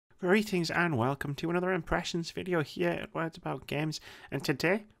Greetings and welcome to another impressions video here at Words About Games, and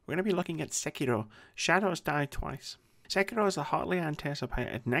today we're going to be looking at Sekiro, Shadows Die Twice. Sekiro is the hotly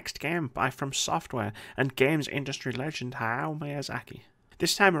anticipated next game by From Software and games industry legend Hayao Miyazaki.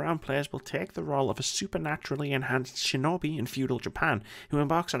 This time around, players will take the role of a supernaturally enhanced shinobi in feudal Japan who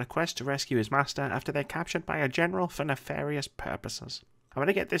embarks on a quest to rescue his master after they're captured by a general for nefarious purposes. I'm going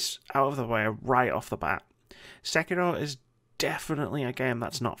to get this out of the way right off the bat. Sekiro is definitely a game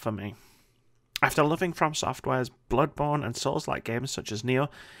that's not for me. After loving From Software's Bloodborne and Souls-like games such as Nioh,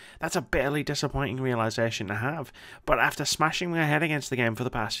 that's a bitterly disappointing realization to have, but after smashing my head against the game for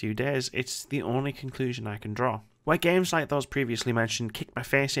the past few days, it's the only conclusion I can draw. Where games like those previously mentioned kicked my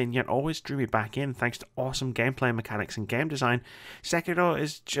face in yet always drew me back in thanks to awesome gameplay mechanics and game design, Sekiro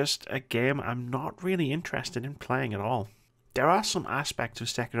is just a game I'm not really interested in playing at all. There are some aspects of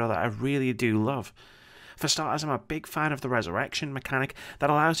Sekiro that I really do love. For starters, I'm a big fan of the resurrection mechanic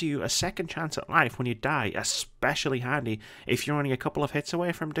that allows you a second chance at life when you die, especially handy if you're only a couple of hits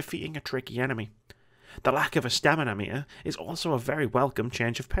away from defeating a tricky enemy. The lack of a stamina meter is also a very welcome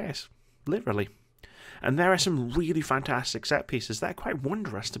change of pace, literally. And there are some really fantastic set pieces that are quite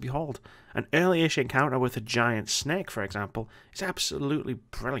wondrous to behold. An early-ish encounter with a giant snake, for example, is absolutely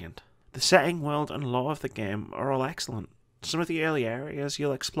brilliant. The setting, world and lore of the game are all excellent. Some of the early areas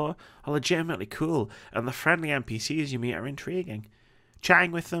you'll explore are legitimately cool, and the friendly NPCs you meet are intriguing.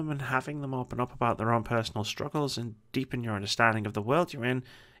 Chatting with them and having them open up about their own personal struggles and deepen your understanding of the world you're in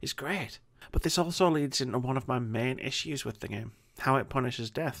is great. But this also leads into one of my main issues with the game, how it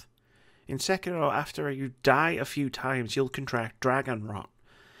punishes death. In Sekiro, after you die a few times, you'll contract dragon rot.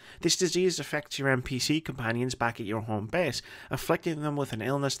 This disease affects your NPC companions back at your home base, afflicting them with an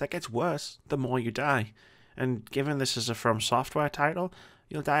illness that gets worse the more you die. And given this is a From Software title,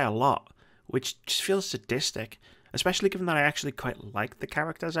 you'll die a lot, which just feels sadistic, especially given that I actually quite liked the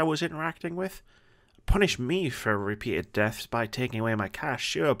characters I was interacting with. Punish me for repeated deaths by taking away my cash,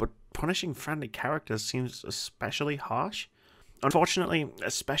 sure, but punishing friendly characters seems especially harsh. Unfortunately,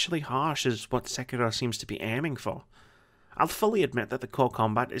 especially harsh is what Sekiro seems to be aiming for. I'll fully admit that the core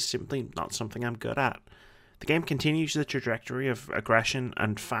combat is simply not something I'm good at. The game continues the trajectory of aggression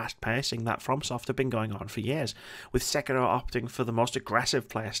and fast pacing that FromSoft have been going on for years, with Sekiro opting for the most aggressive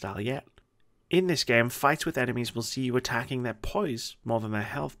playstyle yet. In this game, fights with enemies will see you attacking their poise more than their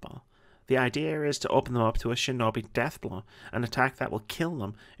health bar. The idea is to open them up to a shinobi death blow, an attack that will kill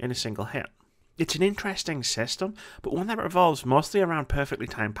them in a single hit. It's an interesting system, but one that revolves mostly around perfectly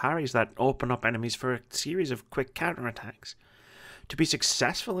timed parries that open up enemies for a series of quick counterattacks. To be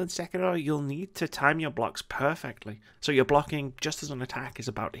successful in Sekiro, you'll need to time your blocks perfectly, so you're blocking just as an attack is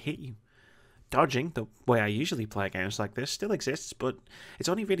about to hit you. Dodging, the way I usually play games like this, still exists, but it's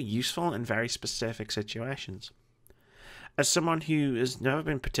only really useful in very specific situations. As someone who has never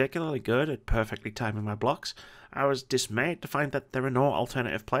been particularly good at perfectly timing my blocks, I was dismayed to find that there are no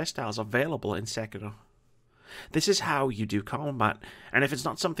alternative playstyles available in Sekiro. This is how you do combat, and if it's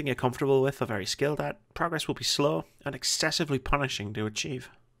not something you're comfortable with or very skilled at, progress will be slow and excessively punishing to achieve.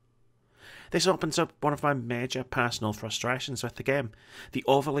 This opens up one of my major personal frustrations with the game, the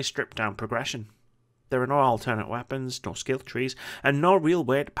overly stripped down progression. There are no alternate weapons, no skill trees, and no real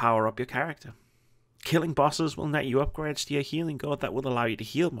way to power up your character. Killing bosses will net you upgrades to your healing gourd that will allow you to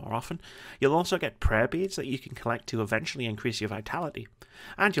heal more often. You'll also get prayer beads that you can collect to eventually increase your vitality.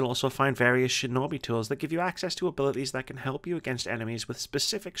 And you'll also find various shinobi tools that give you access to abilities that can help you against enemies with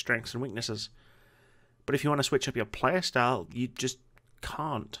specific strengths and weaknesses. But if you want to switch up your playstyle, you just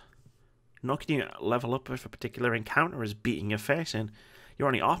can't. Nor can you level up if a particular encounter is beating your face in. Your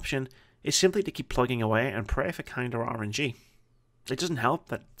only option is simply to keep plugging away and pray for kinder RNG. It doesn't help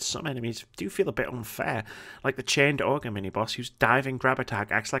that some enemies do feel a bit unfair, like the chained ogre mini-boss whose diving grab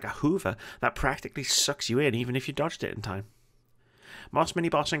attack acts like a hoover that practically sucks you in even if you dodged it in time. Most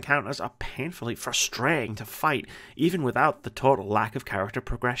mini-boss encounters are painfully frustrating to fight, even without the total lack of character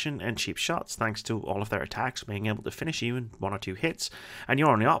progression and cheap shots thanks to all of their attacks being able to finish you in 1 or 2 hits, and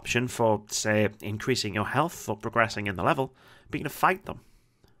your only option for, say, increasing your health or progressing in the level being to fight them.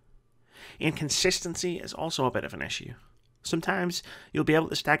 Inconsistency is also a bit of an issue. Sometimes you'll be able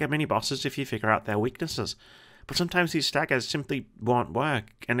to stagger mini-bosses if you figure out their weaknesses, but sometimes these staggers simply won't work,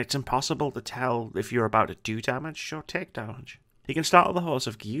 and it's impossible to tell if you're about to do damage or take damage. You can start with the Horse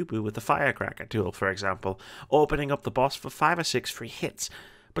of Gyubu with the Firecracker tool, for example, opening up the boss for 5 or 6 free hits,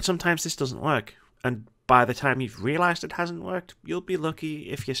 but sometimes this doesn't work, and by the time you've realised it hasn't worked, you'll be lucky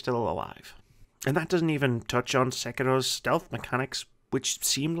if you're still alive. And that doesn't even touch on Sekiro's stealth mechanics, which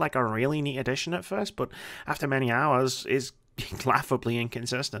seemed like a really neat addition at first, but after many hours is laughably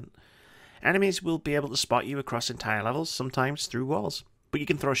inconsistent. Enemies will be able to spot you across entire levels, sometimes through walls. but you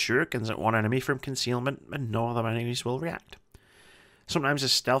can throw shurikens at one enemy from concealment and no other enemies will react. Sometimes a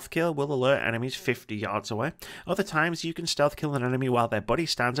stealth kill will alert enemies 50 yards away. Other times you can stealth kill an enemy while their buddy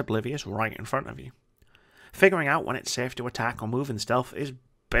stands oblivious right in front of you. Figuring out when it's safe to attack or move in stealth is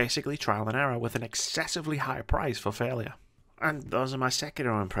basically trial and error with an excessively high price for failure. And those are my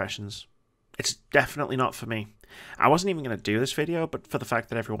Sekiro impressions. It's definitely not for me. I wasn't even going to do this video, but for the fact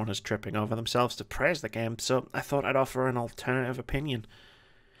that everyone is tripping over themselves to praise the game, so I thought I'd offer an alternative opinion.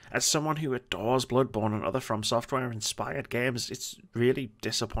 As someone who adores Bloodborne and other From Software-inspired games, it's really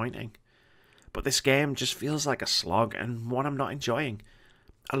disappointing. But this game just feels like a slog, and one I'm not enjoying.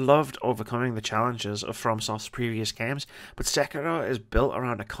 I loved overcoming the challenges of FromSoft's previous games, but Sekiro is built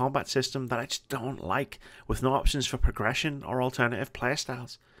around a combat system that I just don't like, with no options for progression or alternative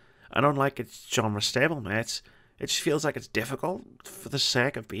playstyles. And unlike its genre stablemates, it just feels like it's difficult for the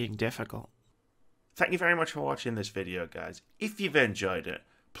sake of being difficult. Thank you very much for watching this video, guys. If you've enjoyed it,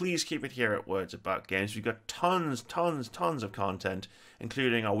 please keep it here at Words About Games. We've got tons of content,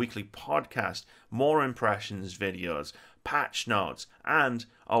 including our weekly podcast, more impressions videos, patch notes, and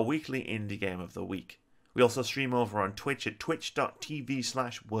our weekly indie game of the week. We also stream over on Twitch at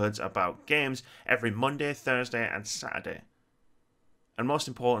twitch.tv/wordsaboutgames every Monday, Thursday, and Saturday. And most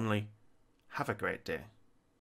importantly, have a great day.